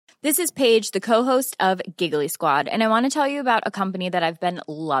This is Paige, the co-host of Giggly Squad, and I want to tell you about a company that I've been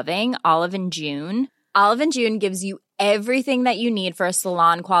loving, Olive & June. Olive & June gives you everything that you need for a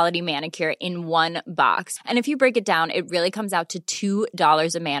salon-quality manicure in one box. And if you break it down, it really comes out to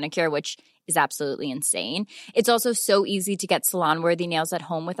 $2 a manicure, which is absolutely insane. It's also so easy to get salon-worthy nails at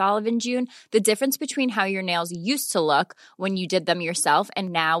home with Olive & June. The difference between how your nails used to look when you did them yourself and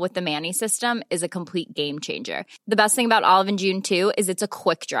now with the Mani system is a complete game changer. The best thing about Olive & June, too, is it's a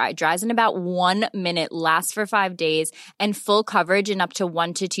quick dry. Dries in about 1 minute, lasts for 5 days, and full coverage in up to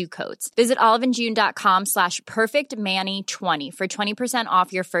 1 to 2 coats. Visit oliveandjune.com/perfectmani20 for 20%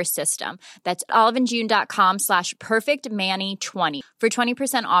 off your first system. That's oliveandjune.com/perfectmani20 for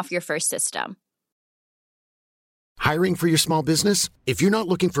 20% off your first system. Hiring for your small business? If you're not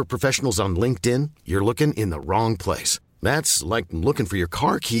looking for professionals on LinkedIn, you're looking in the wrong place. That's like looking for your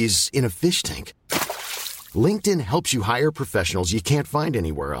car keys in a fish tank. LinkedIn helps you hire professionals you can't find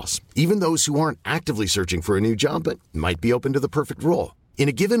anywhere else, even those who aren't actively searching for a new job but might be open to the perfect role. In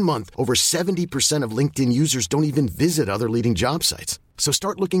a given month, over 70% of LinkedIn users don't even visit other leading job sites. So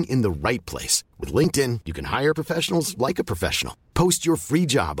start looking in the right place. With LinkedIn, you can hire professionals like a professional. Post your free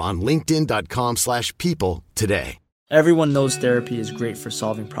job on linkedin.com/people today. Everyone knows therapy is great for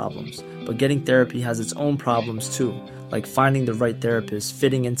solving problems, but getting therapy has its own problems too, like finding the right therapist,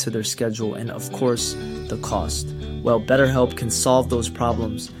 fitting into their schedule, and of course, the cost. Well, BetterHelp can solve those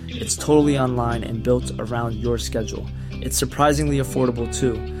problems. It's totally online and built around your schedule. It's surprisingly affordable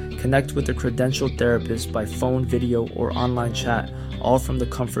too. Connect with a credentialed therapist by phone, video, or online chat, all from the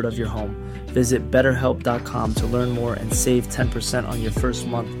comfort of your home. Visit BetterHelp.com to learn more and save 10% on your first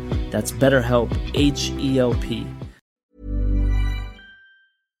month. That's BetterHelp, H-E-L-P.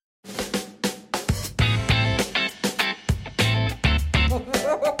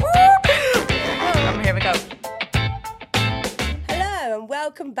 Here we go. Hello and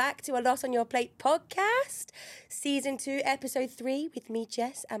welcome back to A Lot on Your Plate podcast, Season 2, Episode 3, with me,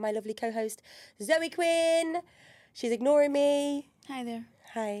 Jess, and my lovely co-host, Zoe Quinn. She's ignoring me. Hi there.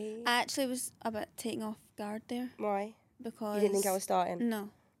 Hi. I actually was a bit taken off guard there. Why? Because... You didn't think I was starting?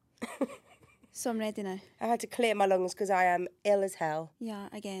 No. So I'm ready now. I had to clear my lungs because I am ill as hell. Yeah,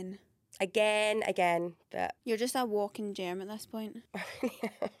 again. Again, but... You're just a walking germ at this point.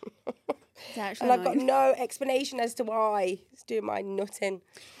 It's actually and I've got no explanation as to why. It's doing my nutting.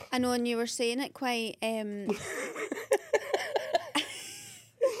 I know, and you were saying it quite...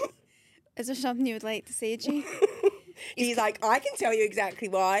 Is there something you would like to say, G? He's like, I can tell you exactly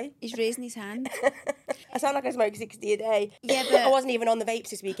why. He's raising his hand. I sound like I smoke 60 a day. Yeah, but... I wasn't even on the vapes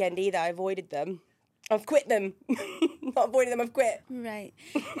this weekend either. I avoided them. I've quit them. Not avoided them, I've quit. Right.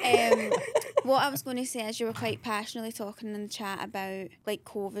 What I was going to say is you were quite passionately talking in the chat about, like,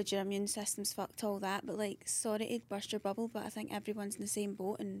 COVID, your immune system's fucked, all that. But, like, sorry to burst your bubble, but I think everyone's in the same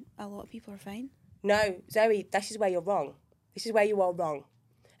boat and a lot of people are fine. No, Zoe, this is where you're wrong. This is where you are wrong.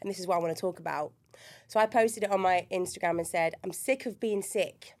 And this is what I want to talk about. So I posted it on my Instagram and said, I'm sick of being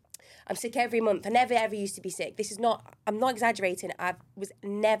sick. I'm sick every month. I never, ever used to be sick. I'm not exaggerating. I was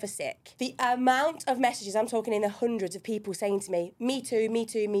never sick. The amount of messages, I'm talking in the hundreds of people saying to me, me too, me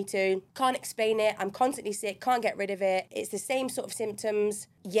too, me too. Can't explain it. I'm constantly sick. Can't get rid of it. It's the same sort of symptoms.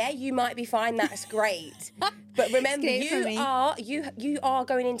 Yeah, you might be fine. That's great. But remember, you are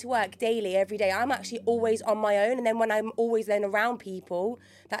going into work daily, every day. I'm actually always on my own. And then when I'm always then around people,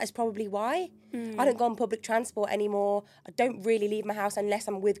 that is probably why. I don't go on public transport anymore. I don't really leave my house unless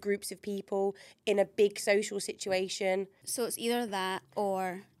I'm with groups of people in a big social situation. So it's either that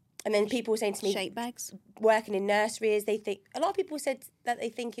or... And then people were saying to me... Shite bags. Working in nurseries, they think... A lot of people said that they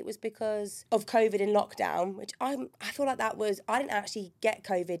think it was because of COVID and lockdown, which I feel like that was... I didn't actually get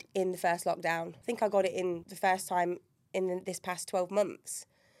COVID in the first lockdown. I think I got it in the first time in this past 12 months.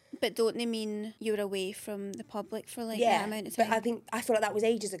 But don't they mean you were away from the public for that amount of time? But I feel like that was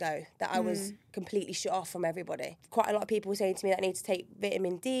ages ago that I was completely shut off from everybody. Quite a lot of people were saying to me that I need to take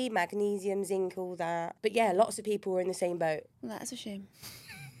vitamin D, magnesium, zinc, all that. But yeah, lots of people were in the same boat. Well, that's a shame.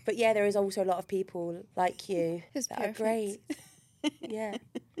 But yeah, there is also a lot of people like you that are great. Yeah.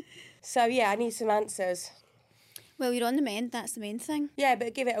 So yeah, I need some answers. Well, you're on the mend, that's the main thing. Yeah,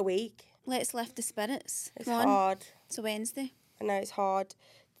 but give it a week. Let's lift the spirits. It's hard. It's a Wednesday. I know, it's hard.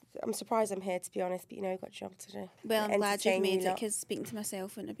 I'm surprised I'm here, to be honest, but you know, I've got a job to do. Well, I'm glad you've made it, because speaking to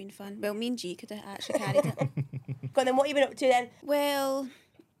myself wouldn't have been fun. Well, me and G could have actually carried it. Go on, then what have you been up to then? Well,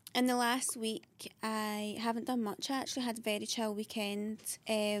 in the last week, I haven't done much. I actually had a very chill weekend.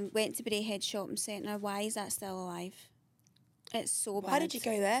 Went to Braehead Shopping Centre. Why is that still alive? It's so bad. Why did you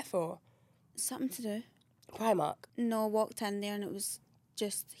go there for? Something to do. Primark? No, walked in there and it was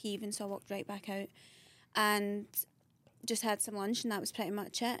just heaving, so I walked right back out. And just had some lunch and that was pretty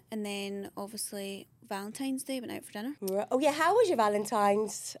much it. And then obviously Valentine's Day, went out for dinner. Oh yeah, how was your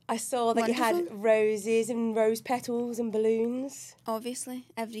Valentine's? I saw that you had roses and rose petals and balloons. Obviously,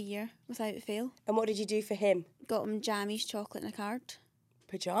 every year, without fail. And what did you do for him? Got him jammies, chocolate and a card.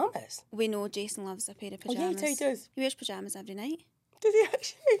 Pyjamas? We know Jason loves a pair of pyjamas. Oh yeah, he does. He wears pyjamas every night. Does he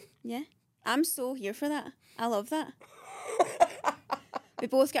actually? Yeah. I'm so here for that. I love that. We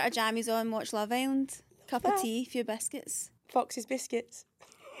both get our jammies on, watch Love Island. Cup of tea, few biscuits. Fox's biscuits.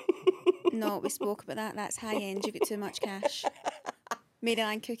 No, we spoke about that. That's high end. You get too much cash.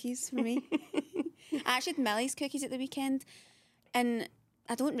 Maryland cookies for me. I actually had Millie's cookies at the weekend, and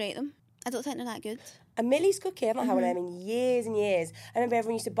I don't rate them. I don't think they're that good. A Millie's cookie, I've not had one of them in years and years. I remember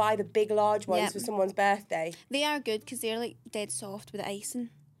everyone used to buy the big, large ones for someone's birthday. They are good because they're like dead soft with the icing.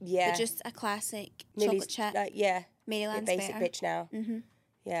 Yeah. They're just a classic Millie's, chocolate chip. yeah. Maryland's basic better. bitch now. Mm-hmm.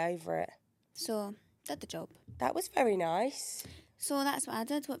 Yeah, over it. So, did the job. That was very nice. So that's what I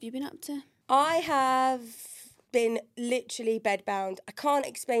did. What have you been up to? I have been literally bedbound. I can't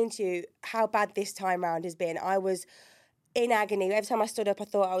explain to you how bad this time round has been. I was in agony. Every time I stood up, I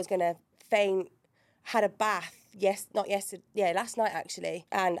thought I was going to faint. Had a bath, last night actually.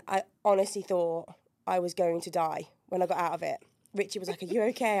 And I honestly thought I was going to die when I got out of it. Richie was like, "Are you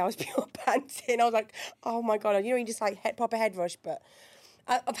okay?" I was pure panting. I was like, "Oh my God," you just like proper head rush. But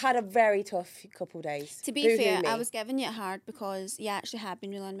I've had a very tough couple of days. To be fair, I was giving you it hard because you actually have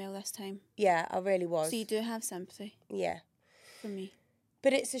been really unwell this time. Yeah, I really was. So you do have sympathy. Yeah. For me.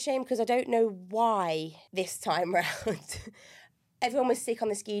 But it's a shame because I don't know why this time round. Everyone was sick on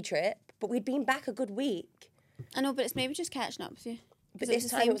the ski trip, but we'd been back a good week. I know, but it's maybe just catching up with you. But this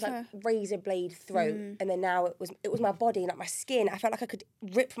time it was like razor blade throat, and then now it was my body, like my skin. I felt like I could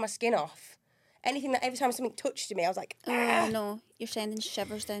rip my skin off. Anything that every time something touched me, I was like, ah. Oh no, you're sending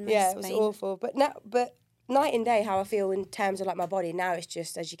shivers down my spine. Yeah, it was awful. But night and day, how I feel in terms of like my body now, it's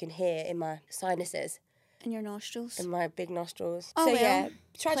just as you can hear in my sinuses. In your nostrils. In my big nostrils. Oh, so well, yeah,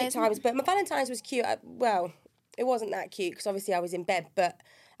 tragic pleasant. times. But my Valentine's was cute. It wasn't that cute because obviously I was in bed, but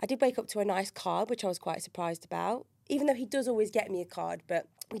I did wake up to a nice card, which I was quite surprised about. Even though he does always get me a card, but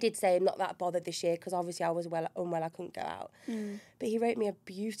we did say I'm not that bothered this year because obviously I was unwell, I couldn't go out. But he wrote me a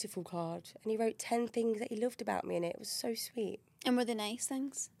beautiful card and he wrote 10 things that he loved about me in it. It was so sweet. And were they nice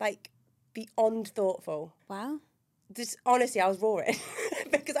things? Like, beyond thoughtful. Wow. Just, honestly, I was roaring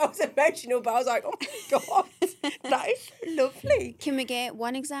because I was emotional, but I was like, oh my God, that is so lovely. Can we get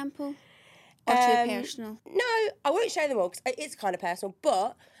one example? Or too personal? No, I won't show them all because it's kind of personal,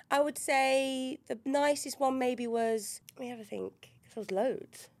 but I would say the nicest one maybe was, let me have a think, because there was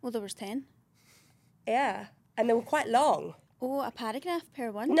loads. Well, there was 10. Yeah, and they were quite long. Oh, a paragraph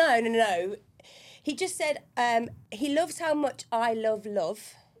per one? No. He just said, he loves how much I love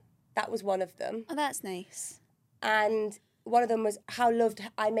love. That was one of them. Oh, that's nice. And one of them was how loved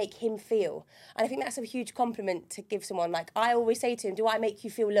I make him feel. And I think that's a huge compliment to give someone. Like, I always say to him, do I make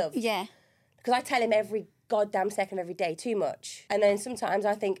you feel loved? Yeah. Because I tell him every goddamn second of every day too much. And then sometimes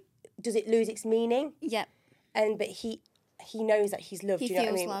I think, does it lose its meaning? Yep. But he knows that he's loved. He you know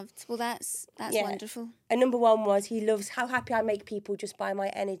feels what I mean? loved. Well, that's Yeah. wonderful. And number one was he loves how happy I make people just by my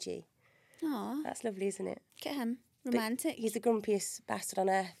energy. Aw. That's lovely, isn't it? Look at him. Romantic. But he's the grumpiest bastard on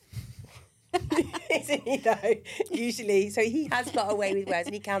earth. Isn't he though? Usually. So he has got away with words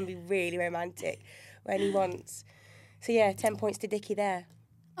and he can be really romantic when he wants. So yeah, 10 points to Dickie there.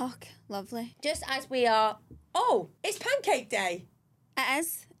 Oh, lovely. Just as we are... Oh, it's Pancake Day. It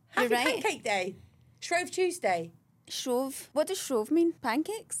is. Happy You're right. Pancake Day. Shrove Tuesday. Shrove. What does shrove mean?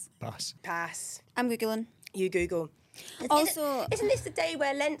 Pancakes? Pass. I'm Googling. You Google. Also... Isn't this the day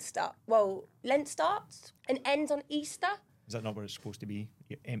where Lent starts? Well, Lent starts and ends on Easter? Is that not where it's supposed to be?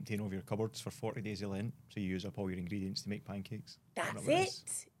 You're emptying over your cupboards for 40 days of Lent, so you use up all your ingredients to make pancakes. That's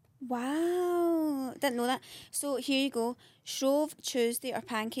it. Wow. Didn't know that. So here you go. Shrove Tuesday or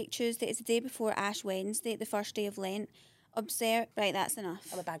Pancake Tuesday is the day before Ash Wednesday, the first day of Lent. Observe. Right, that's enough.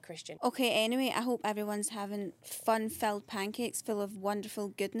 I'm a bad Christian. Okay, anyway, I hope everyone's having fun-filled pancakes full of wonderful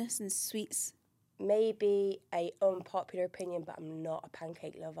goodness and sweets. Maybe a unpopular opinion, but I'm not a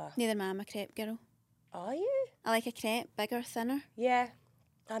pancake lover. Neither am I. I'm a crepe girl. Are you? I like a crepe, bigger, thinner. Yeah.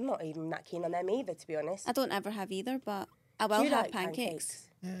 I'm not even that keen on them either, to be honest. I don't ever have either, but I will Do you have like pancakes.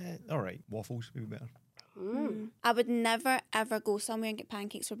 All right, waffles would be better. I would never, ever go somewhere and get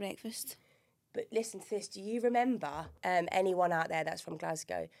pancakes for breakfast. But listen to this. Do you remember anyone out there that's from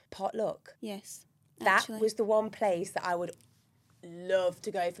Glasgow? Potluck. Yes, That actually. was the one place that I would love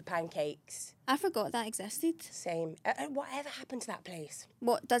to go for pancakes. I forgot that existed. Same. Whatever happened to that place?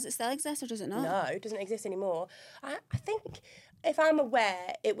 What, does it still exist or does it not? No, it doesn't exist anymore. I think if I'm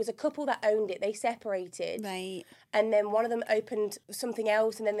aware, it was a couple that owned it. They separated. Right. And then one of them opened something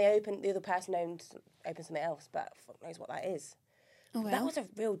else, and then the other person opened something else, but fuck knows what that is. Oh, well. That was a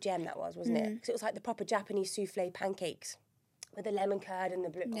real gem, that was, wasn't it? Because it was like the proper Japanese souffle pancakes with the lemon curd and the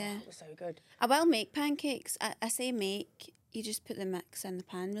blue. Yeah. Oh, it was so good. I will make pancakes. I say make, you just put the mix in the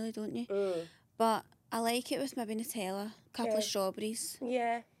pan, really, don't you? But I like it with maybe Nutella, a couple of strawberries.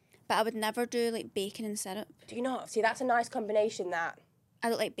 Yeah. But I would never do like bacon and syrup. Do you not? See, that's a nice combination, that. I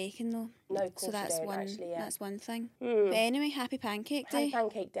don't like bacon though. No, of course so that's you don't, one. actually, yeah. That's one thing. But anyway, happy pancake day. Happy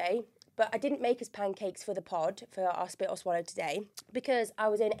Pancake Day. But I didn't make us pancakes for the pod, for our Spit or Swallow today, because I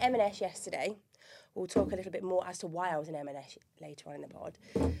was in M&S yesterday. We'll talk a little bit more as to why I was in M&S later on in the pod.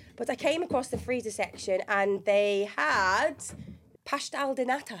 But I came across the freezer section and they had pastel de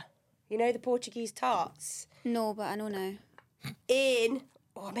nata. You know, the Portuguese tarts. No, but I know now.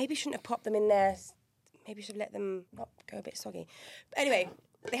 Maybe I shouldn't have popped them in there. Maybe I should have let them not go a bit soggy. But anyway,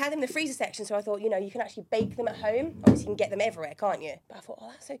 they had them in the freezer section, so I thought, you know, you can actually bake them at home. Obviously, you can get them everywhere, can't you? But I thought, oh,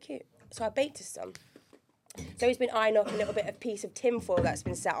 that's so cute. So I baked us some. So he's been eyeing up a little bit of piece of tinfoil that's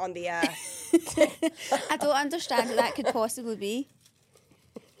been sat on the... I don't understand what that could possibly be.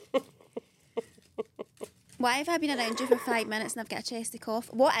 Why have I been around you for 5 minutes and I've got a chesty cough?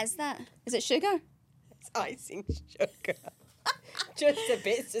 What is that? Is it sugar? It's icing sugar. Just a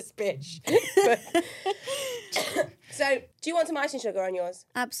bit suspicious. So, do you want some icing sugar on yours?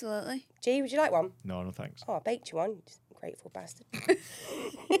 Absolutely. G, would you like one? No, thanks. Oh, I baked you one. You grateful bastard.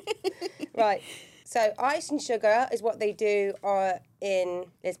 Right. So, ice and sugar is what they do in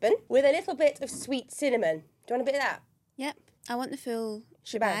Lisbon with a little bit of sweet cinnamon. Do you want a bit of that? Yep. I want the full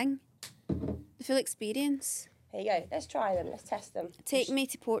Shebang. The full experience. Here you go. Let's try them. Let's test them. Take me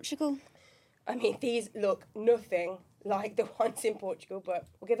to Portugal. I mean, these look nothing like the ones in Portugal, but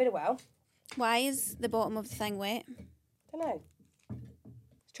we'll give it a whirl. Why is the bottom of the thing wet? Don't know.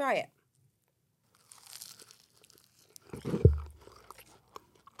 Let's try it.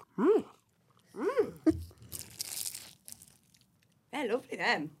 They're lovely,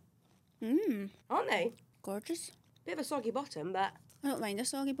 them. Aren't they? Gorgeous. Bit of a soggy bottom, but... I don't mind a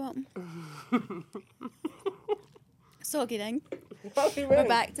soggy bottom. Soggy thing. We're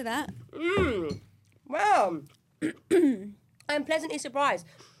back to that. Wow. I'm pleasantly surprised.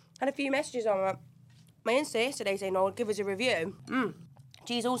 Had a few messages on my Insta yesterday saying, oh, give us a review.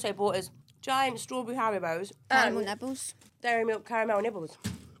 G's also bought us giant strawberry Haribos Caramel and nibbles. dairy milk caramel nibbles.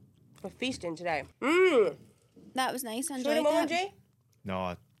 We're feasting today. That was nice. I Should we enjoyed do more, that. G?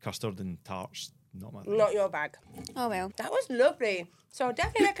 No, custard and tarts, not my thing. Not your bag. Oh well. That was lovely. So I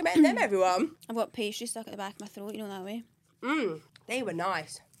definitely recommend them, everyone. I've got pastry stuck at the back of my throat, you know that way. They were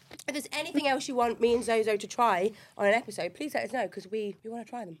nice. If there's anything else you want me and Zozo to try on an episode, please let us know, because we want to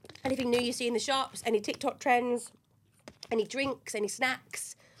try them. Anything new you see in the shops, any TikTok trends, any drinks, any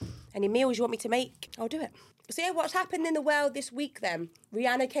snacks, any meals you want me to make, I'll do it. So yeah, what's happened in the world this week then?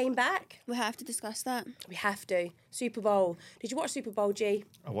 Rihanna came back. We have to discuss that. We have to. Super Bowl. Did you watch Super Bowl, G?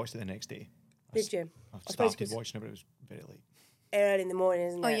 I watched it the next day. Did you? I I suppose started it's watching it, but it was very late. early in the morning,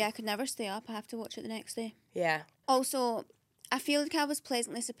 isn't Oh it? yeah, I could never stay up. I have to watch it the next day. Yeah. Also, I feel like I was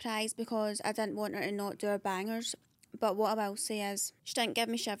pleasantly surprised because I didn't want her to not do her bangers. But what I will say is, she didn't give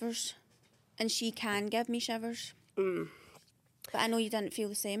me shivers. And she can give me shivers. But I know you didn't feel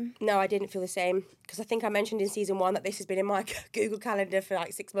the same. No, I didn't feel the same, because I think I mentioned in season 1 that this has been in my Google Calendar for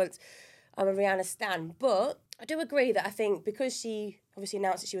like 6 months. I'm a Rihanna stan. But I do agree that I think because she obviously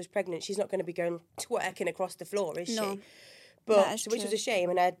announced that she was pregnant, she's not going to be going twerking across the floor, is No. she? But, That is which true. was a shame,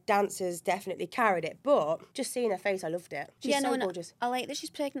 and her dancers definitely carried it. But just seeing her face, I loved it. She's so and gorgeous. I like that she's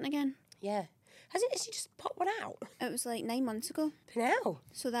pregnant again. Yeah. Hasn't she just popped one out? It was like 9 months ago. Now.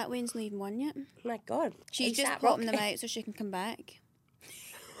 So that Wayne's not even one yet. My God. She's just A$AP popping them Rocky. out so she can come back.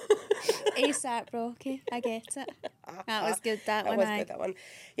 A$AP Rocky, I get it. That was good, that one. was aye. good, that one.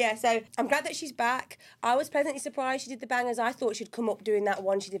 Yeah, so I'm glad that she's back. I was pleasantly surprised she did the bangers. I thought she'd come up doing that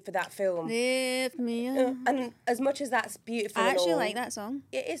one she did for that film. Lift me up. And as much as that's beautiful, I and actually all, like that song.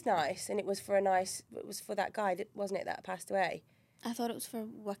 It is nice, and it was for that guy, wasn't it, that passed away? I thought it was for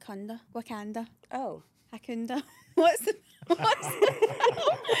Wakanda. Oh. Hakunda. What's the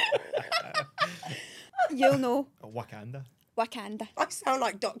You'll know. Wakanda. Wakanda. I sound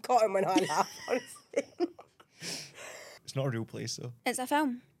like Dot Cotton when I laugh, honestly. It's not a real place, though. It's a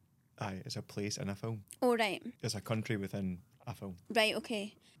film. Aye, it's a place in a film. Oh, right. It's a country within a film. Right,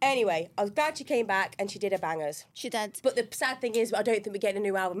 okay. Anyway, I was glad she came back and she did her bangers. She did. But the sad thing is, I don't think we're getting a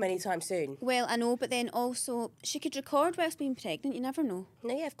new album anytime soon. Well, I know, but then also, she could record whilst being pregnant. You never know.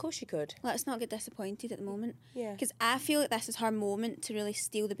 No, yeah, of course she could. Let's not get disappointed at the moment. Yeah. Because I feel like this is her moment to really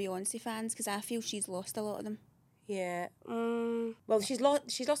steal the Beyonce fans, because I feel she's lost a lot of them. Yeah. Well, she's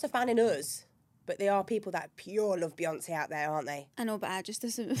lost a fan in us, but there are people that pure love Beyonce out there, aren't they? I know, but I just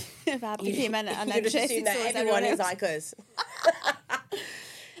assume if I became in it and You just assume that everyone is like us.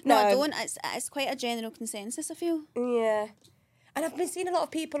 No, I don't. It's quite a general consensus, I feel. Yeah. And I've been seeing a lot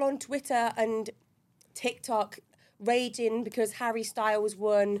of people on Twitter and TikTok raging because Harry Styles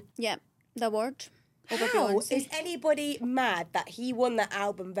won. Yeah, the award. Over How Beyonce. is anybody mad that he won that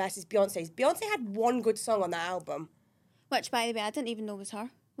album versus Beyonce's? Beyonce had one good song on that album. Which, by the way, I didn't even know was her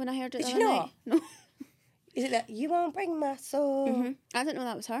when I heard it. Did the you other not? night. No. Is it that You Won't Bring My Soul? I didn't know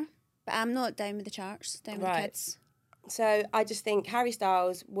that was her. But I'm not down with the charts, down with the Right. kids. So I just think Harry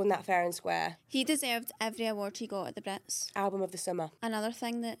Styles won that fair and square. He deserved every award he got at the Brits. Album of the summer. Another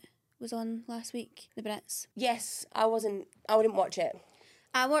thing that was on last week, the Brits. Yes, I wouldn't watch it.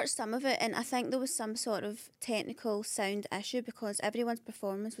 I watched some of it and I think there was some sort of technical sound issue because everyone's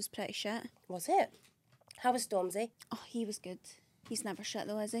performance was pretty shit. Was it? How was Stormzy? Oh, he was good. He's never shit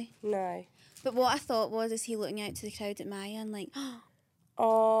though, is he? No. But what I thought was, is he looking out to the crowd at Maya and like,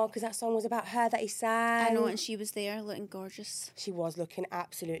 Oh, because that song was about her that he sang. I know, and she was there looking gorgeous. She was looking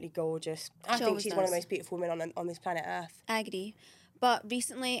absolutely gorgeous. I She think always she's one of the does. most beautiful women on this planet Earth. I agree. But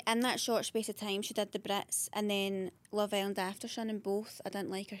recently, in that short space of time, she did the Brits and then Love Island after Sun, and both. I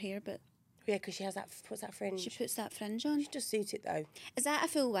didn't like her hair, but Yeah, because she has puts that fringe. she puts that fringe on. She does suit it though. Is that a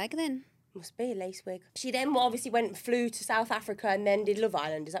full wig then? Must be a lace wig. She then obviously flew to South Africa and then did Love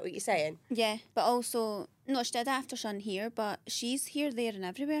Island. Is that what you're saying? Yeah, but also, no, she did After Sun here, but she's here, there and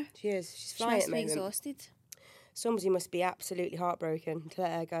everywhere. She is. She's She flying at must the be moment. exhausted. Somebody must be absolutely heartbroken to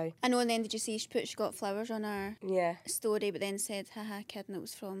let her go. I know, and then did you see she got flowers on her Yeah. story, but then said, haha, kidding, it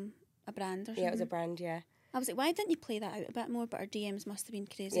was from a brand or something. Yeah, it was a brand, yeah. I was like, why didn't you play that out a bit more? But her DMs must have been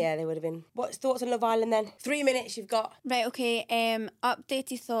crazy. Yeah, they would have been. What's thoughts on Love Island then? 3 minutes you've got. Right, okay.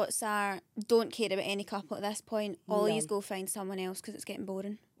 Updated thoughts are, don't care about any couple at this point. All None. yous go find someone else because it's getting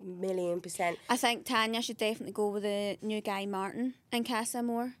boring. 1,000,000%. I think Tanya should definitely go with the new guy Martin and Casa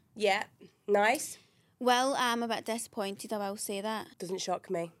Moore. Yeah, nice. Will, I'm a bit disappointed, I will say that. Doesn't shock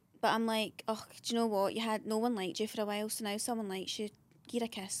me. But I'm like, oh, do you know what? No one liked you for a while, so now someone likes you. Give her a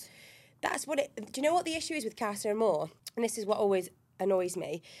kiss. That's what it... Do you know what the issue is with Casa and Moore? And this is what always annoys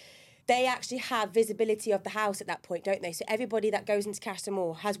me. They actually have visibility of the house at that point, don't they? So everybody that goes into Casa and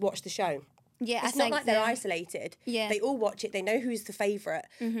Moore has watched the show. Yeah, It's not like they're isolated. Yeah. They all watch it. They know who's the favourite.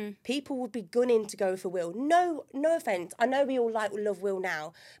 People would be gunning to go for Will. No offence. I know we all love Will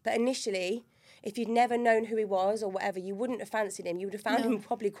now. But initially, if you'd never known who he was or whatever, you wouldn't have fancied him. You would have found him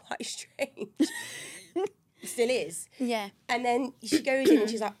probably quite strange. Still is. Yeah. And then she goes in and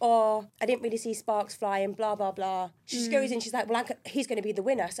she's like, oh, I didn't really see sparks flying, blah, blah, blah. She just goes in, she's like, well, he's going to be the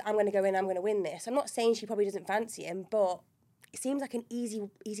winner, so I'm going to go in, I'm going to win this. I'm not saying she probably doesn't fancy him, but it seems like an easy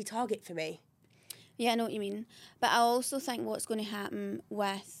target for me. Yeah, I know what you mean. But I also think what's going to happen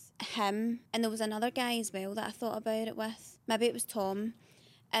with him, and there was another guy as well that I thought about it with, maybe it was Tom,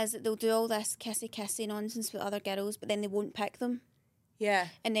 is that they'll do all this kissy nonsense with other girls, but then they won't pick them. Yeah.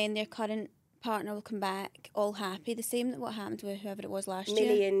 And then their current partner will come back all happy. The same that what happened with whoever it was last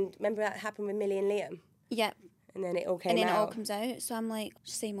year. Remember that happened with Millie and Liam? Yep. And then it all came out. And then it all comes out. So I'm like,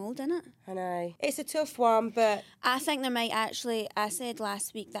 same old, innit? I know. It's a tough one, but... I think there might actually, I said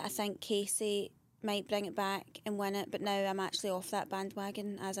last week that I think Casey might bring it back and win it, but now I'm actually off that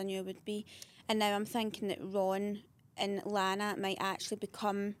bandwagon, as I knew I would be. And now I'm thinking that Ron and Lana might actually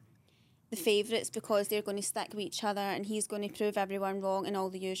become the favourites because they're going to stick with each other and he's going to prove everyone wrong and all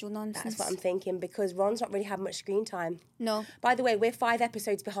the usual nonsense. That's what I'm thinking, because Ron's not really had much screen time. No. By the way, we're 5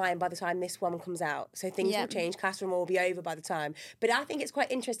 episodes behind by the time this one comes out, so things will change. Casa Amor will be over by the time. But I think it's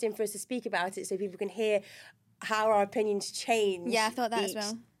quite interesting for us to speak about it so people can hear how our opinions change. Yeah, I thought that as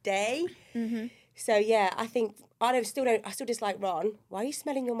well. Day. Mm-hmm. So yeah, I think I still dislike Ron. Why are you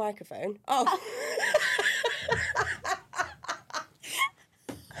smelling your microphone? Oh.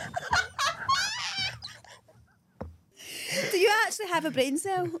 Do you actually have a brain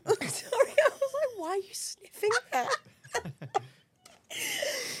cell? Sorry, I was like, why are you sniffing that?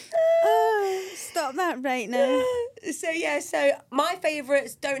 Stop that right now. So my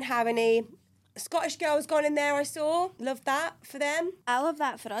favourites don't have any. Scottish girl's gone in there, I saw. Love that for them. I love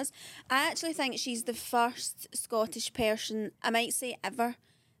that for us. I actually think she's the first Scottish person, I might say ever,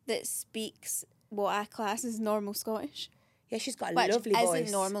 that speaks what I class as normal Scottish. Yeah, she's got a Which lovely voice.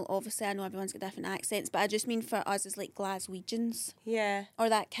 isn't normal, obviously. I know everyone's got different accents, but I just mean for us as like Glaswegians. Yeah. Or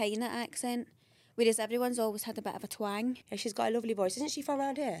that kind of accent. Whereas everyone's always had a bit of a twang. Yeah, she's got a lovely voice. Isn't she from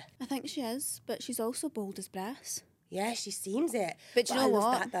around here? I think she is, but she's also bold as brass. Yeah, she seems it. But you know I what?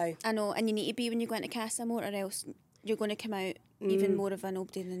 love that though. I know, and you need to be when you go into Casa Amor, or else you're going to come out even more of a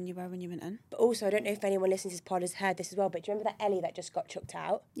nobody than you were when you went in. But also, I don't know if anyone listening to this pod has heard this as well, but do you remember that Ellie that just got chucked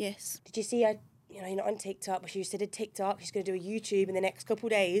out? Yes. Did you see her, you know, you're not on TikTok, but she just did a TikTok. She's going to do a YouTube in the next couple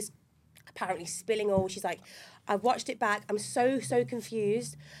of days, apparently spilling all. She's like, I watched it back. I'm so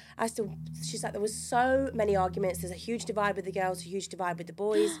confused as to, she's like, there was so many arguments. There's a huge divide with the girls, a huge divide with the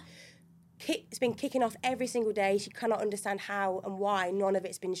boys. It's been kicking off every single day. She cannot understand how and why none of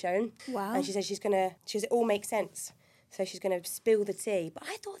it's been shown. Wow. And she says it all makes sense. So she's going to spill the tea. But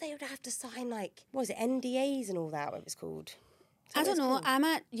I thought they would have to sign, like, what was it, NDAs and all that, what it's called? I don't know.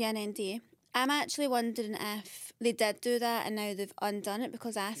 An NDA. I'm actually wondering if they did do that and now they've undone it,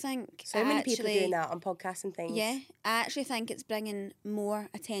 because I think so many people are doing that on podcasts and things. Yeah, I actually think it's bringing more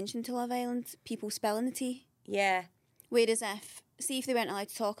attention to Love Island, people spilling the tea. Yeah. Whereas if they weren't allowed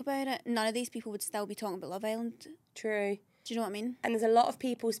to talk about it, none of these people would still be talking about Love Island. True. Do you know what I mean? And there's a lot of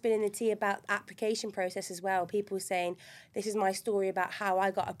people spilling the tea about the application process as well. People saying, this is my story about how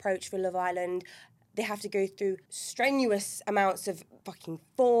I got approached for Love Island. They have to go through strenuous amounts of fucking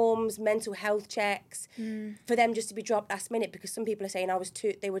forms, mental health checks, for them just to be dropped last minute, because some people are saying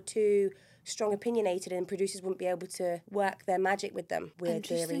they were too strong opinionated and producers wouldn't be able to work their magic with them. Weird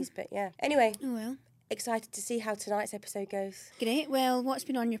theories, but yeah. Anyway, Oh well. excited to see how tonight's episode goes. Great. Well, what's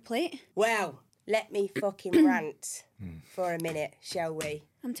been on your plate? Well, let me fucking rant for a minute, shall we?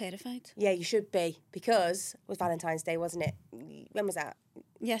 I'm terrified. Yeah, you should be, because it was Valentine's Day, wasn't it? When was that?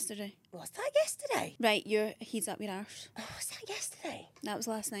 Yesterday. Was that yesterday? Right, he's up your arse. Oh, was that yesterday? That was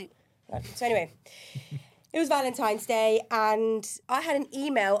last night. Right. So anyway, it was Valentine's Day, and I had an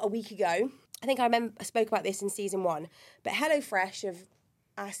email a week ago. I think I spoke about this in season 1, but HelloFresh have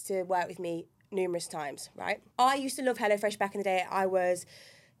asked to work with me numerous times, right? I used to love HelloFresh back in the day. I was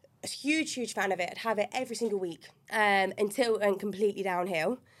a huge fan of it. I'd have it every single week until it went completely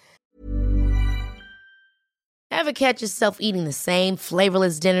downhill. Ever catch yourself eating the same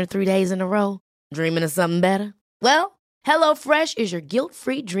flavorless dinner 3 days in a row? Dreaming of something better? Well, HelloFresh is your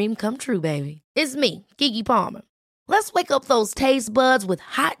guilt-free dream come true, baby. It's me, Keke Palmer. Let's wake up those taste buds with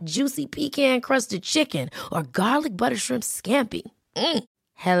hot, juicy pecan-crusted chicken or garlic butter shrimp scampi.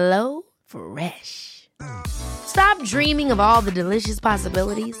 Hello Fresh. Stop dreaming of all the delicious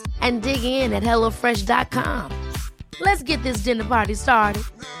possibilities and dig in at HelloFresh.com. Let's get this dinner party started.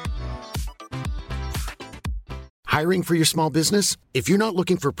 Hiring for your small business? If you're not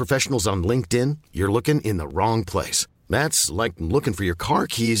looking for professionals on LinkedIn, you're looking in the wrong place. That's like looking for your car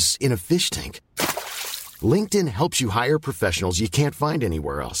keys in a fish tank. LinkedIn helps you hire professionals you can't find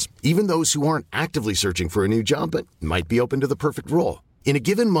anywhere else, even those who aren't actively searching for a new job but might be open to the perfect role. In a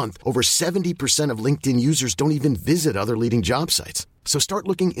given month, over 70% of LinkedIn users don't even visit other leading job sites. So start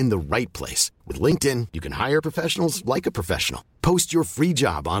looking in the right place. With LinkedIn, you can hire professionals like a professional. Post your free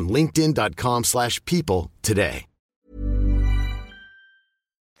job on linkedin.com/people today.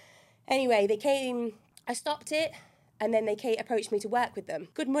 Anyway, I stopped it, and then they approached me to work with them.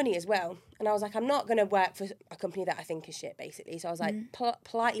 Good money as well. And I was like, I'm not going to work for a company that I think is shit, basically. So I was like,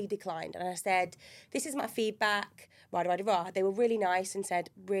 politely declined. And I said, this is my feedback, rah. They were really nice and said,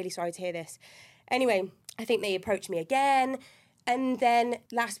 really sorry to hear this. Anyway, I think they approached me again. And then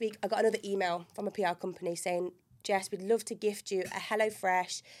last week, I got another email from a PR company saying, Jess, we'd love to gift you a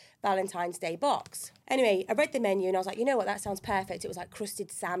HelloFresh Valentine's Day box. Anyway, I read the menu and I was like, you know what, that sounds perfect. It was like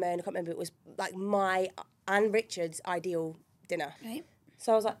crusted salmon. I can't remember. It was like my and Richard's ideal dinner. Right.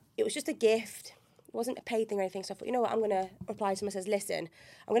 So I was like, it was just a gift. It wasn't a paid thing or anything. So I thought, you know what, I'm going to reply to him and says, listen,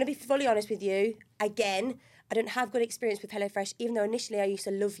 I'm going to be fully honest with you. Again, I don't have good experience with HelloFresh, even though initially I used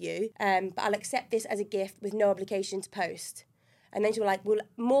to love you. But I'll accept this as a gift with no obligation to post. And then she was like, we're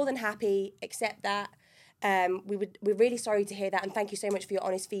more than happy, accept that. We're really sorry to hear that, and thank you so much for your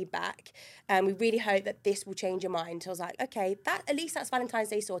honest feedback. We really hope that this will change your mind. So I was like, okay, at least that's Valentine's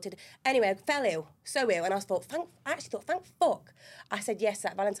Day sorted. Anyway, I fell ill, so ill, and I actually thought, thank fuck, I said yes to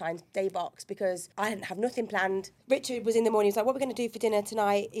that Valentine's Day box, because I didn't have nothing planned. Richard was in the morning, he was like, what are we going to do for dinner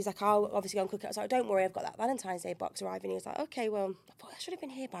tonight? He's like, I'll obviously go and cook it. I was like, don't worry, I've got that Valentine's Day box arriving. He was like, okay, well, I thought I should have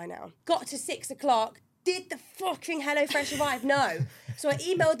been here by now. Got to 6 o'clock. Did the fucking HelloFresh arrive? No. So I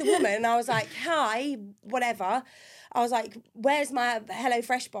emailed the woman and I was like, hi, whatever. I was like, where's my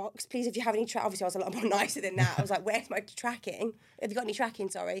HelloFresh box? Please, if you have any obviously I was a lot more nicer than that. I was like, where's my tracking? Have you got any tracking?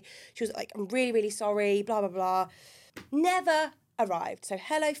 Sorry. She was like, I'm really, really sorry, blah, blah, blah. Never arrived. So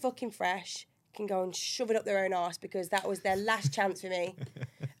Hello fucking Fresh can go and shove it up their own arse, because that was their last chance for me.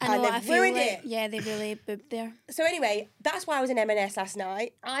 I know, and I they've feel ruined like, it. yeah, they really boobed there. So anyway, that's why I was in M&S last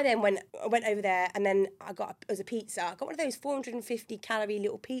night. I then went over there, and then it was a pizza. I got one of those 450 calorie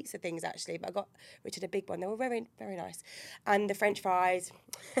little pizza things actually, but I got Richard a big one. They were very, very nice. And the French fries,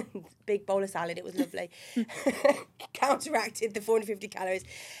 big bowl of salad. It was lovely. Counteracted the 450 calories.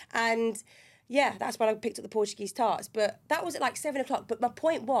 And yeah, that's when I picked up the Portuguese tarts. But that was at like 7 o'clock. But my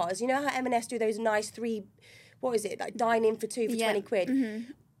point was, you know how M&S do those nice like dine in for two for 20 quid?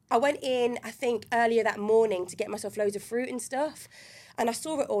 Mm-hmm. I went in, I think, earlier that morning to get myself loads of fruit and stuff. And I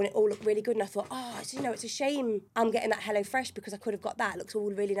saw it all and it all looked really good. And I thought, it's a shame I'm getting that HelloFresh because I could have got that. It looks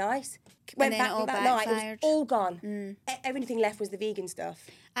all really nice. Went back that night, it was all gone. Everything left was the vegan stuff.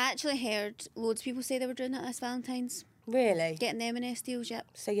 I actually heard loads of people say they were doing that this Valentine's. Really? Getting the M&S deals, yep.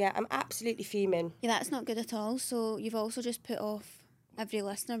 So yeah, I'm absolutely fuming. Yeah, that's not good at all. So you've also just put off every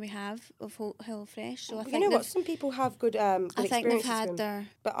listener we have of HelloFresh. So I think you know what? Some people have good experiences. I think they've had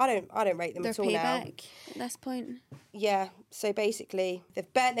but I don't rate them their at all now. payback at this point. Yeah. So basically,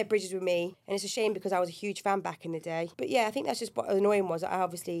 they've burnt their bridges with me, and it's a shame because I was a huge fan back in the day. But yeah, I think that's just what annoying was. I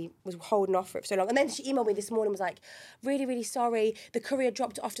obviously was holding off for it for so long, and then she emailed me this morning and was like, "Really, really sorry. The courier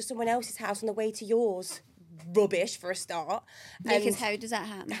dropped it off to someone else's house on the way to yours." Rubbish for a start. Because how does that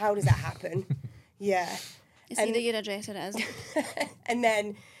happen? How does that happen? Yeah. It's either your address or it isn't. And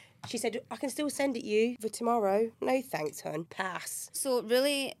then she said, I can still send it you for tomorrow. No thanks, hun. Pass. So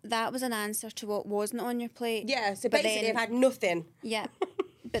really, that was an answer to what wasn't on your plate. Yeah, so basically I've had nothing. Yeah.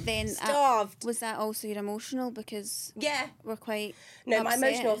 But then... Starved. Was that also your emotional? Because we're quite No, upset. my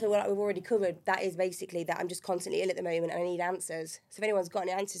emotional, we've already covered. That is basically that I'm just constantly ill at the moment and I need answers. So if anyone's got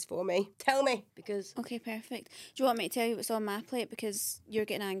any answers for me, tell me. Because... Okay, perfect. Do you want me to tell you what's on my plate? Because you're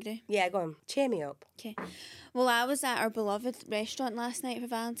getting angry. Yeah, go on. Cheer me up. Okay. Well, I was at our beloved restaurant last night for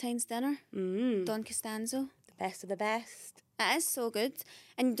Valentine's dinner. Don Costanzo. The best of the best. It is so good.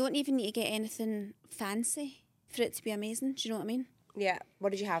 And you don't even need to get anything fancy for it to be amazing. Do you know what I mean? Yeah.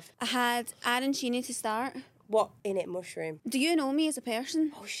 What did you have? I had arancini to start. What in it? Mushroom? Do you know me as a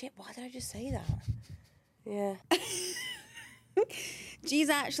person? Oh shit, why did I just say that? Yeah. G's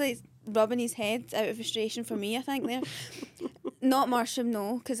actually rubbing his head out of frustration for me, I think, there. Not mushroom,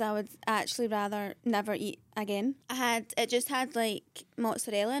 no, because I would actually rather never eat again. It just had like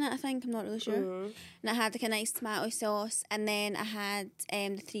mozzarella in it, I think, I'm not really sure. Mm-hmm. And it had like a nice tomato sauce, and then I had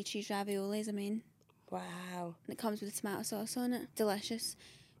the 3 cheese ravioli as a main. Wow. And it comes with a tomato sauce on it. Delicious.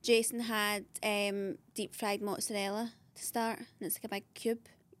 Jason had deep fried mozzarella to start, and it's like a big cube.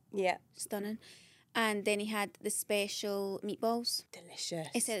 Yeah. Stunning. And then he had the special meatballs. Delicious.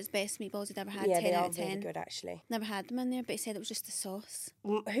 He said it's the best meatballs he'd ever had. Yeah, 10 they out are of 10. really good actually. Never had them in there, but he said it was just the sauce.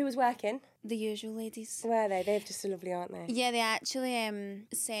 Who was working? The usual ladies. Were they? They're just so lovely, aren't they? Yeah, they actually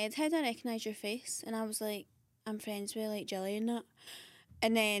said, how do I recognise your face? And I was like, I'm friends with like Jilly and that.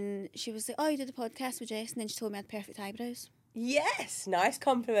 And then she was like, oh, you did a podcast with Jess. And then she told me I had perfect eyebrows. Yes, nice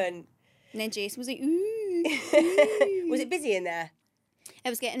compliment. And then Jason was like, ooh. Was it busy in there? It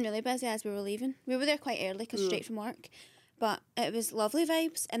was getting really busy as we were leaving. We were there quite early because straight from work. But it was lovely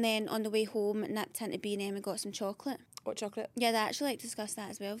vibes. And then on the way home, nipped into B&M and got some chocolate. What chocolate? Yeah, they actually like to discuss that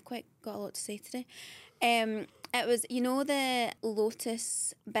as well. I've quite got a lot to say today. It was, you know, the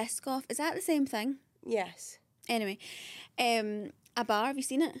Lotus Biscoff. Is that the same thing? Yes. Anyway, a bar, have you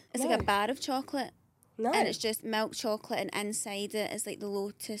seen it? It's like a bar of chocolate. No. And it's just milk chocolate, and inside it is like the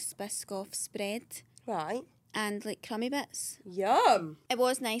Lotus Biscoff spread. Right. And like crummy bits. Yum. It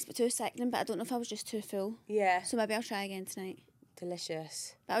was nice but too sickening, but I don't know if I was just too full. Yeah. So maybe I'll try again tonight.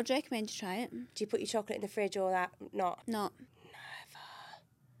 Delicious. But I would recommend you try it. Do you put your chocolate in the fridge or that? Not? Not.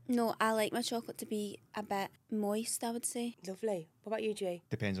 No, I like my chocolate to be a bit moist, I would say. Lovely. What about you, Jay?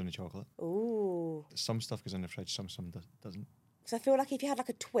 Depends on the chocolate. Ooh. Some stuff goes in the fridge, some doesn't. Because I feel like if you had like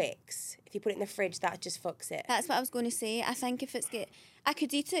a Twix, if you put it in the fridge, that just fucks it. That's what I was going to say. I think if I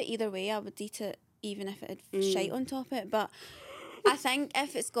could eat it either way. I would eat it even if it had shite on top of it. But I think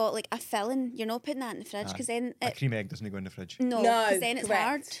if it's got like a filling, you're not putting that in the fridge because then a cream egg doesn't go in the fridge. No, because then it's correct.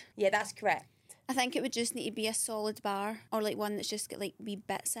 hard. Yeah, that's correct. I think it would just need to be a solid bar or like one that's just got like wee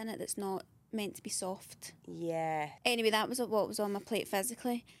bits in it that's not meant to be soft. Yeah. Anyway, that was what was on my plate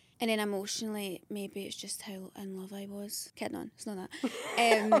physically. And then emotionally, maybe it's just how in love I was. Kidding on, it's not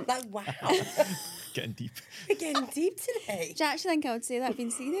that. Like, wow. Getting deep. We're getting deep today. Do you actually think I would say that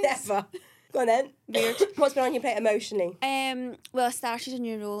being serious? Never. Go on then. Weird. What's been on your plate emotionally? Well, I started a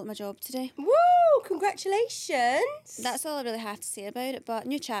new role at my job today. Woo! Congratulations. That's all I really have to say about it, but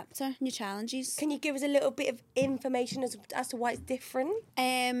new chapter, new challenges. Can you give us a little bit of information as to why it's different?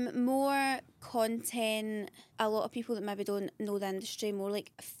 More content, a lot of people that maybe don't know the industry, more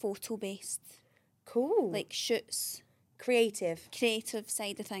like photo-based. Cool. Like shoots. creative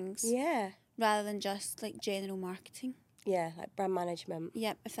side of things. Yeah. Rather than just like general marketing. Yeah, like brand management.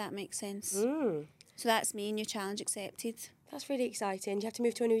 Yep, if that makes sense. Mm. So that's me, new challenge accepted. That's really exciting. Do you have to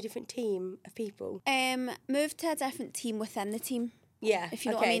move to a new different team of people? Move to a different team within the team. Yeah. If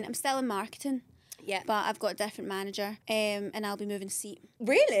you know what I mean. I'm still in marketing. Yeah. But I've got a different manager, and I'll be moving seat.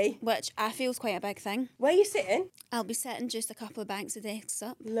 Really? Which I feel is quite a big thing. Where are you sitting? I'll be sitting just a couple of banks of desks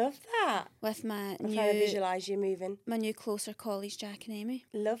up. Love that. With my I'm trying to visualise you moving. My new closer colleagues, Jack and Amy.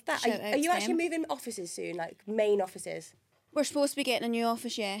 Love that. Shout out Are you to actually them. moving offices soon, like main offices? We're supposed to be getting a new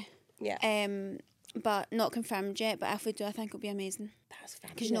office, yeah. Yeah. But not confirmed yet. But if we do, I think it'll be amazing. That's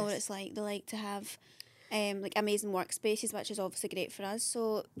fabulous. Because you know what it's like. They like to have like amazing workspaces, which is obviously great for us.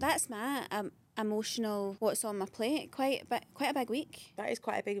 So that's my emotional what's on my plate. Quite a big week. That is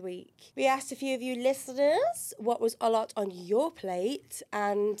quite a big week. We asked a few of you listeners what was a lot on your plate,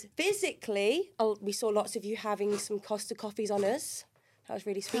 and physically, we saw lots of you having some Costa coffees on us. That was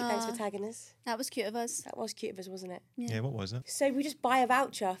really sweet. Thanks for tagging us. That was cute of us. That was cute of us, wasn't it? Yeah, what was it? So we just buy a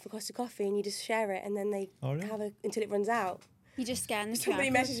voucher for Costa Coffee and you just share it, and then they really? have until it runs out. You just scan the Somebody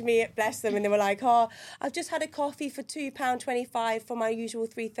QR code. messaged me, bless them, and they were like, "Oh, I've just had a coffee for £2.25 for my usual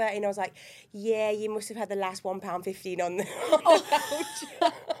 £3.30," and I was like, "Yeah, you must have had the last £1.15 on the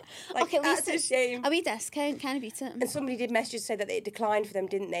voucher." Like, Okay, at least that's a shame. A wee discount, can't beat it. And somebody did message to say that it declined for them,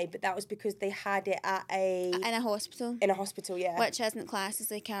 didn't they? But that was because they had it at In a hospital. in a hospital, yeah. Which isn't classed as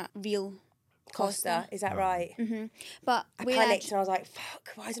like a real Costa, is that right? Mm-hmm. But I we panicked and I was like, "Fuck,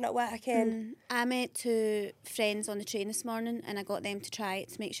 why is it not working?" I met two friends on the train this morning and I got them to try it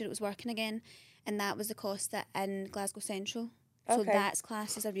to make sure it was working again, and that was the Costa in Glasgow Central. So Okay. that's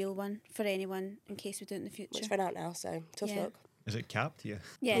classed as a real one for anyone in case we do it in the future. It's run out now, so tough Yeah. luck. Is it capped? Yeah.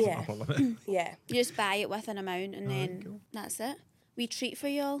 Yeah. Yeah. Upper limit. Yeah. You just buy it with an amount and then cool. that's it. We treat for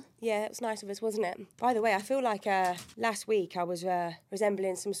y'all. Yeah, it was nice of us, wasn't it? By the way, I feel like last week I was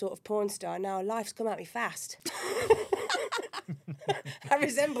resembling some sort of porn star. Now life's come at me fast. I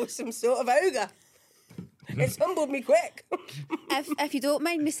resemble some sort of ogre. It's humbled me quick. If you don't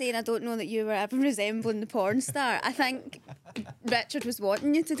mind me saying, I don't know that you were ever resembling the porn star. I think Richard was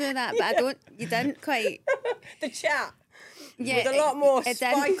wanting you to do that, but you didn't quite. The chat. Yeah, was a lot more it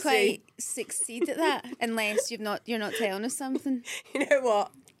spicy. didn't quite succeed at that unless you're not telling us something. You know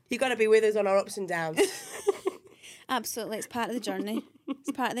what? You got to be with us on our ups and downs. Absolutely, it's part of the journey.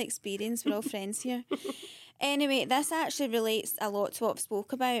 It's part of the experience. We're all friends here. Anyway, this actually relates a lot to what I've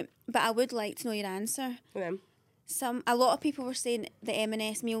spoke about, but I would like to know your answer. A lot of people were saying the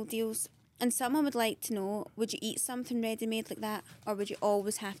M&S meal deals, and someone would like to know, would you eat something ready-made like that, or would you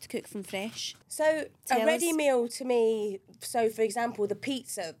always have to cook from fresh? So Tell a ready us. meal to me, so for example, the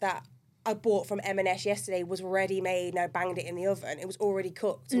pizza that I bought from M&S yesterday was ready made and I banged it in the oven. It was already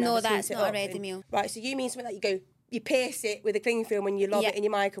cooked. and I No, just that's heat it not a up ready and- meal. Right, so you mean something like you pierce it with a cling film and you lob Yeah. it in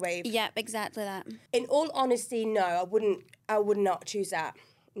your microwave? Yep, exactly that. In all honesty, no, I would not choose that.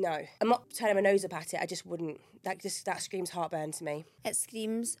 No. I'm not turning my nose up at it, I just wouldn't. That screams heartburn to me. It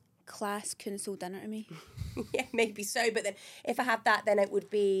screams class council dinner to me. Yeah, maybe so, but then if I had that, then it would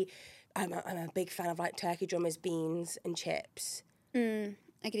be, I'm a big fan of like turkey drummers, beans and chips,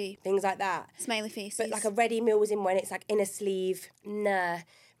 Agree. things like that. Smiley faces. But like a ready meal was in when it's like in a sleeve, nah,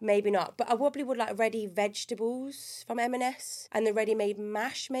 maybe not. But I probably would like ready vegetables from M&S and the ready-made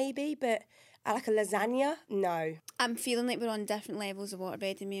mash maybe, but I like a lasagna, no. I'm feeling like we're on different levels of what a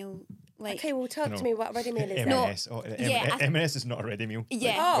ready meal like. Okay, well talk to me what a ready meal is then. M&S. Yeah, M&S is not a ready meal.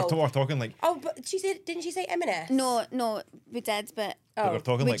 Yeah. Oh. We're talking like Oh, but didn't she say M&S? No, we did, but we're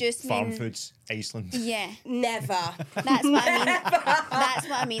talking we like just farm mean- foods, Iceland. yeah, Never. that's what I mean. That's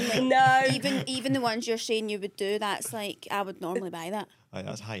what I mean. Like, No. even the ones you're saying you would do, that's like I would normally buy that. Aye,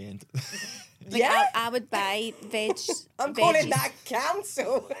 that's high end. Like, Yeah? I would buy veg. I'm calling veggies. that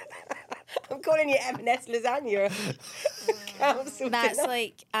council. I'm calling you M&S lasagna. Council That's dinner.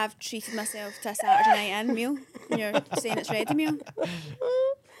 like I've treated myself to a Saturday night in meal. And you're saying it's ready meal.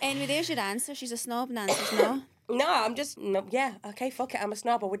 Anyway, there's your answer. She's a snob and the answer's no. No, I'm just, no, yeah, okay, fuck it, I'm a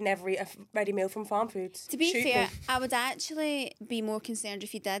snob. I would never eat a ready meal from farm foods. To be Shoot fair, me. I would actually be more concerned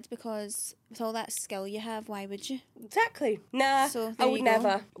if you did, because with all that skill you have, why would you? Exactly. Nah, So, I there would you go.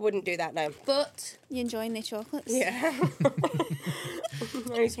 never, wouldn't do that, no. But you enjoying the chocolates? Yeah.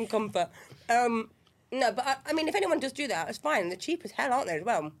 I need some comfort. No, but I mean, if anyone does do that, it's fine. They're cheap as hell, aren't they, as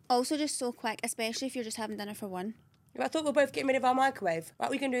well? Also, just so quick, especially if you're just having dinner for one. I thought we were both getting rid of our microwave. What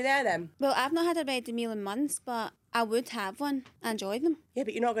are we going to do there, then? Well, I've not had a ready meal in months, but I would have one. I enjoy them. Yeah,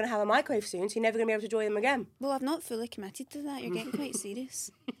 but you're not going to have a microwave soon, so you're never going to be able to enjoy them again. Well, I've not fully committed to that. You're getting quite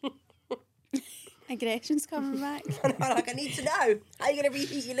serious. Aggression's coming back. And I'm like, I need to know. How are you going to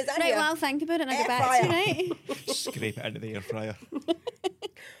reheat your lasagna? Right, well, I'll think about it and I'll Air get back to you, fryer. right? Scrape it into the air fryer.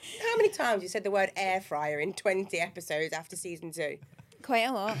 How many times you said the word air fryer in 20 episodes after season 2? Quite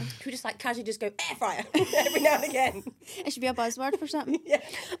a lot. Could we just like casually just go air fryer every now and again? It should be a buzzword for something. Yeah.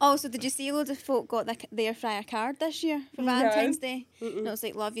 Also, did you see loads of folk got the air fryer card this year for Valentine's Day? And it was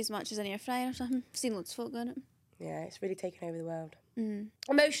like, love you as much as an air fryer or something. I've seen loads of folk got it. Yeah, it's really taken over the world.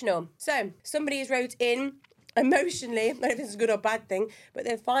 Emotional. So, somebody has wrote in, emotionally, I don't know if this is a good or bad thing, but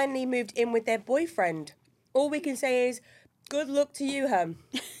they've finally moved in with their boyfriend. All we can say is, good luck to you, hun.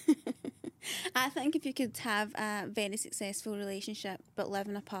 I think if you could have a very successful relationship but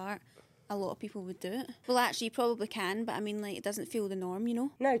living apart, a lot of people would do it. Well, actually, you probably can, but I mean, like, it doesn't feel the norm, you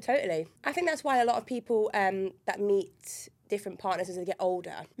know? No, totally. I think that's why a lot of people that meet different partners as they get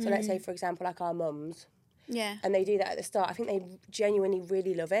older. So let's say, for example, like our mums, Yeah. and they do that at the start. I think they genuinely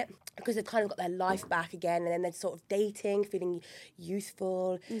really love it because they've kind of got their life back again, and then they're sort of dating, feeling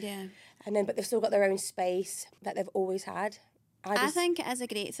youthful. Yeah. And then, but they've still got their own space that they've always had. I think it is a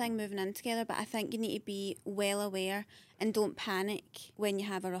great thing moving in together, but I think you need to be well aware and don't panic when you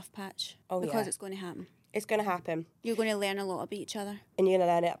have a rough patch. Because yeah. it's going to happen. It's going to happen. You're going to learn a lot about each other. And you're going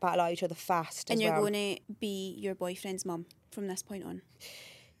to learn about a lot of each other fast And as you're well. going to be your boyfriend's mum from this point on.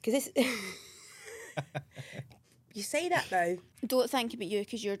 Because this... You say that though. Don't think about you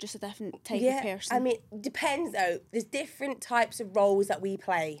because you're just a different type of person. I mean, depends though. There's different types of roles that we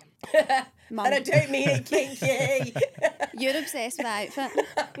play. Mum. And I don't mean it kinky. You're obsessed with that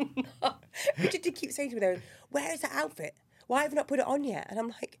outfit. No. Richard did keep saying to me though, where is that outfit? Why have you not put it on yet? And I'm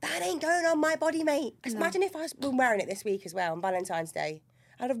like, that ain't going on my body, mate. Just imagine if I was been wearing it this week as well on Valentine's Day.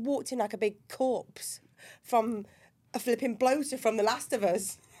 I'd have walked in like a big corpse from a flipping bloater from The Last of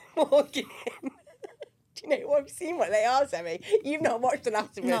Us. Walking in. Do you know, I've seen what they are, Sammy. You've not watched The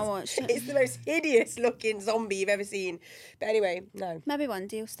Last of Us. Not watched it. It's the most hideous looking zombie you've ever seen. But anyway, no. Maybe one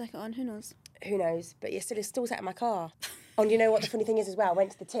day I'll stick it on, who knows? Who knows? But it's still sat in my car. Oh, and you know what the funny thing is as well? I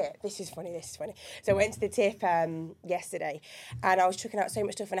went to the tip. This is funny. So I went to the tip yesterday and I was chucking out so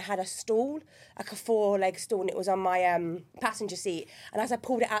much stuff and I had a stool, like a 4-leg stool, and it was on my passenger seat. And as I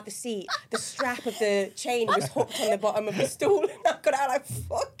pulled it out the seat, the strap of the chain was hooked on the bottom of the stool. And I got out like,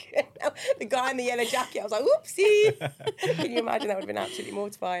 fucking hell. The guy in the yellow jacket, I was like, oopsie. Can you imagine? That would have been absolutely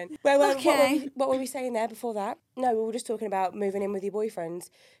mortifying. Well, Okay. what were we saying there before that? No, we were just talking about moving in with your boyfriends.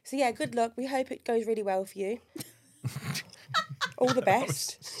 So yeah, good luck. We hope it goes really well for you. All the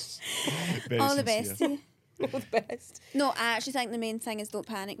best. All the best to you. All the best. No, I actually think the main thing is don't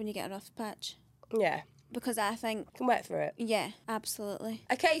panic when you get a rough patch. Yeah, Because I think, can work through it. yeah, absolutely.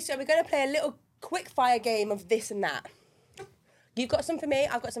 Okay, so we're going to play a little quick fire game of this and that. You've got some for me,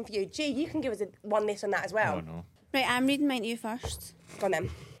 I've got some for you. Gee, you can give us one this and that as well. Oh no. Right, I'm reading mine to you first. Go on then.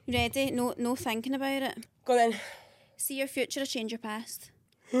 You ready? No thinking about it. Go on then. See your future or change your past.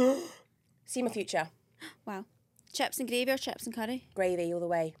 See my future. Wow. Chips and gravy or chips and curry? Gravy all the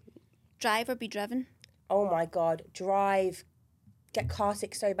way. Drive or be driven? Oh my God. Drive. Get car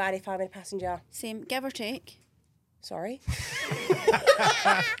sick so bad if I'm a passenger. Same. Give or take? Sorry.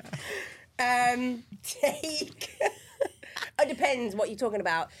 Take. It depends what you're talking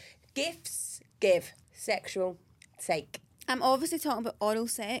about. Gifts, give. Sexual, take. I'm obviously talking about oral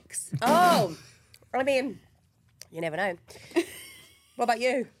sex. Oh, I mean, you never know. What about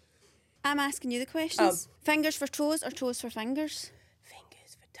you? I'm asking you the questions. Fingers for toes or toes for fingers?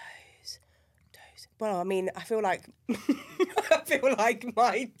 Fingers for toes. Toes. Well, I mean, I feel like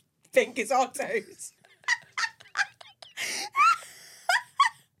my fingers are toes.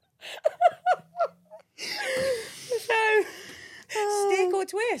 So, stick or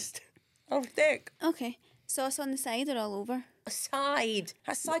twist? Oh, stick. Okay. Sauce on the side or all over? Side.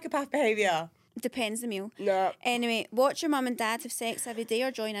 That's psychopath behaviour. Depends the meal. No. Anyway, watch your mum and dad have sex every day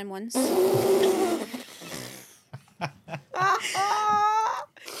or join in once. I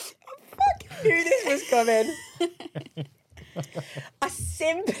fucking knew this was coming. I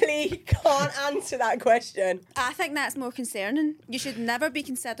simply can't answer that question. I think that's more concerning. You should never be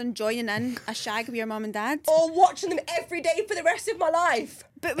considering joining in a shag with your mum and dad. Or watching them every day for the rest of my life.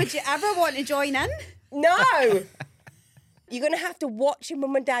 But would you ever want to join in? No. You're going to have to watch your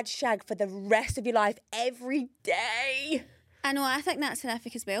mum and dad shag for the rest of your life every day. I know, I think that's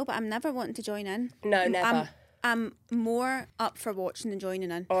horrific as well, but I'm never wanting to join in. No, never. I'm more up for watching than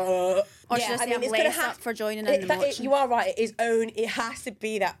joining in. Or Or should I say I'm less up for joining in than watching? You are right. It has to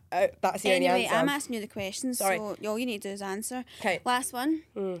be that. That's the only Anyway, answer. I'm asking you the questions, Sorry. so all you need to do is answer. 'Kay. Last one.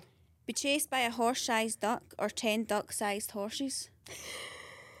 Be chased by a horse-sized duck or 10 duck-sized horses?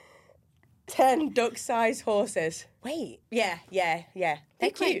 10 duck-sized horses. Wait. Yeah. They're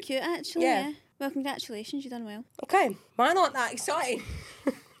They're quite cute, actually, yeah. Well, congratulations, you've done well. Okay, mine aren't that exciting.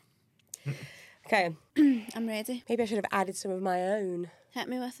 Okay. I'm ready. Maybe I should have added some of my own. Hit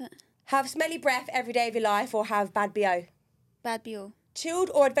me with it. Have smelly breath every day of your life or have bad BO? Bad BO.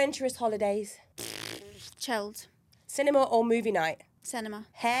 Chilled or adventurous holidays? Chilled. Cinema or movie night? Cinema.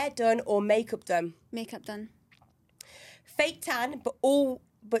 Hair done or makeup done? Makeup done. Fake tan,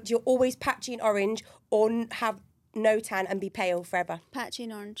 but you're always patchy and orange, or have no tan and be pale forever? Patchy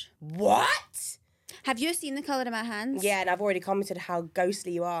and orange. What? Have you seen the colour of my hands? Yeah, and I've already commented how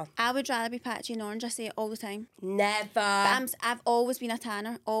ghostly you are. I would rather be patchy and orange. I say it all the time. Never. But I've always been a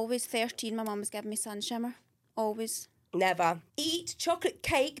tanner. Always 13, my mum was giving me sun shimmer. Always. Never. Eat chocolate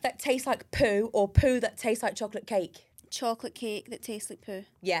cake that tastes like poo or poo that tastes like chocolate cake? Chocolate cake that tastes like poo.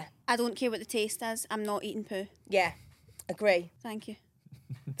 Yeah. I don't care what the taste is. I'm not eating poo. Yeah. Agree. Thank you.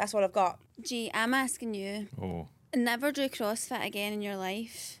 That's what I've got. Gee, I'm asking you. Oh. Never do CrossFit again in your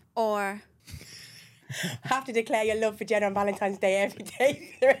life. Or... Have to declare your love for Jenna on Valentine's Day every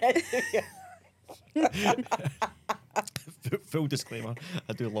day for the rest of your... Full disclaimer,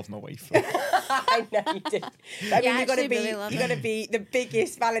 I do love my wife. I know you do. I mean, you've got to really love be the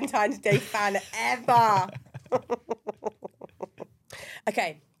biggest Valentine's Day fan ever.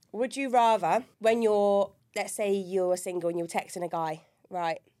 Okay, would you rather, when you're, let's say you're single and you're texting a guy,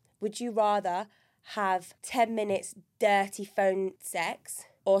 right? Would you rather have 10 minutes dirty phone sex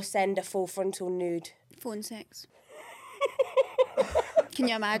or send a full frontal nude? phone sex. Can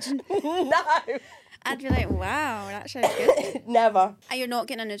you imagine? No. I'd be like, wow, that sounds good. Never. And you're not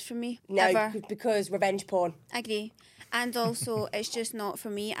getting a nude from me, No, ever. because revenge porn. Agree. And also, it's just not for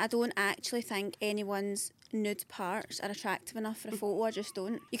me. I don't actually think anyone's nude parts are attractive enough for a photo. I just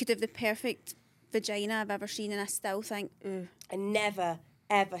don't. You could have the perfect vagina I've ever seen and I still think, And never,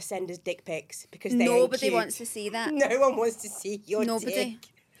 ever send us dick pics because they ain't nobody cute. wants to see that. No one wants to see your Nobody. dick.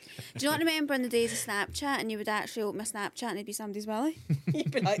 Do you not remember in the days of Snapchat and you would actually open a Snapchat and it'd be somebody's belly? You'd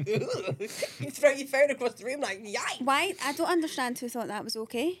be like, ooh. You'd throw your phone across the room like, yikes. Why? I don't understand who thought that was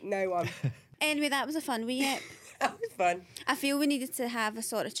okay. No one. Anyway, that was a fun wee Ep. That was fun. I feel we needed to have a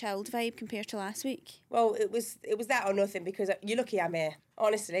sort of chilled vibe compared to last week. Well, it was that or nothing because you're lucky I'm here,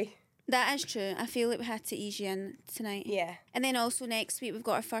 honestly. That is true. I feel like we had to ease you in tonight. Yeah. And then also next week we've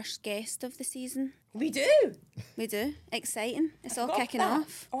got our first guest of the season. We do. We do. Exciting. It's all Forgot kicking that.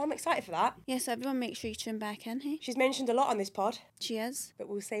 off. Oh, I'm excited for that. Yeah, so everyone make sure you tune back in, hey? She's mentioned a lot on this pod, She is. but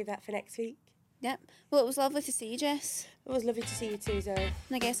we'll save that for next week. Yep. Well, it was lovely to see you, Jess. It was lovely to see you too, Zoe. And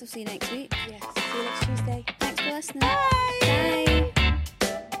I guess I'll see you next week. Yes. See you next Tuesday. Thanks for listening. Bye. Bye.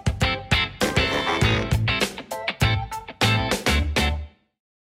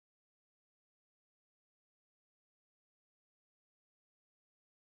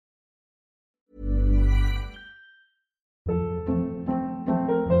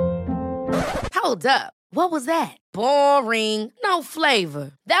 Hold up. What was that? Boring. No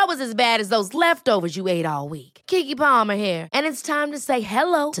flavor. That was as bad as those leftovers you ate all week. Keke Palmer here, and it's time to say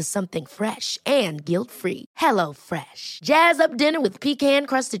hello to something fresh and guilt-free. Hello Fresh. Jazz up dinner with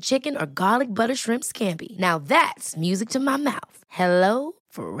pecan-crusted chicken or garlic butter shrimp scampi. Now that's music to my mouth. Hello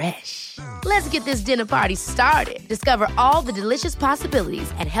Fresh. Let's get this dinner party started. Discover all the delicious possibilities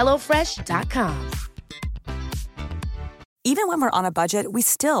at hellofresh.com. Even when we're on a budget, we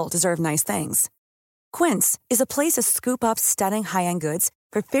still deserve nice things. Quince is a place to scoop up stunning high-end goods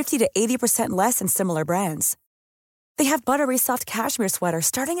for 50 to 80% less than similar brands. They have buttery soft cashmere sweaters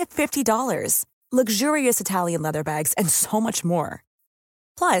starting at $50, luxurious Italian leather bags, and so much more.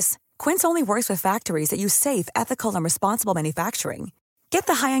 Plus, Quince only works with factories that use safe, ethical, and responsible manufacturing. Get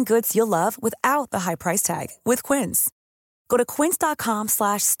the high-end goods you'll love without the high price tag with Quince. Go to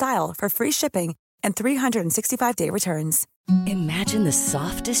quince.com/style for free shipping and 365-day returns. Imagine the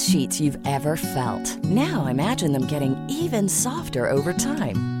softest sheets you've ever felt. Now imagine them getting even softer over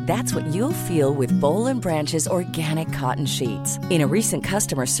time. That's what you'll feel with Boll & Branch's organic cotton sheets. In a recent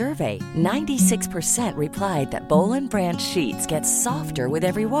customer survey, 96% replied that Boll & Branch sheets get softer with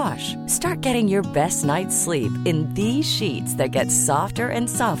every wash. Start getting your best night's sleep in these sheets that get softer and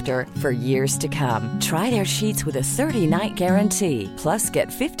softer for years to come. Try their sheets with a 30-night guarantee. Plus, get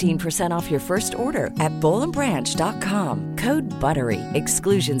 15% off your first order at bollandbranch.com. Code BUTTERY.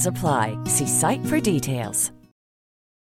 Exclusions apply. See site for details.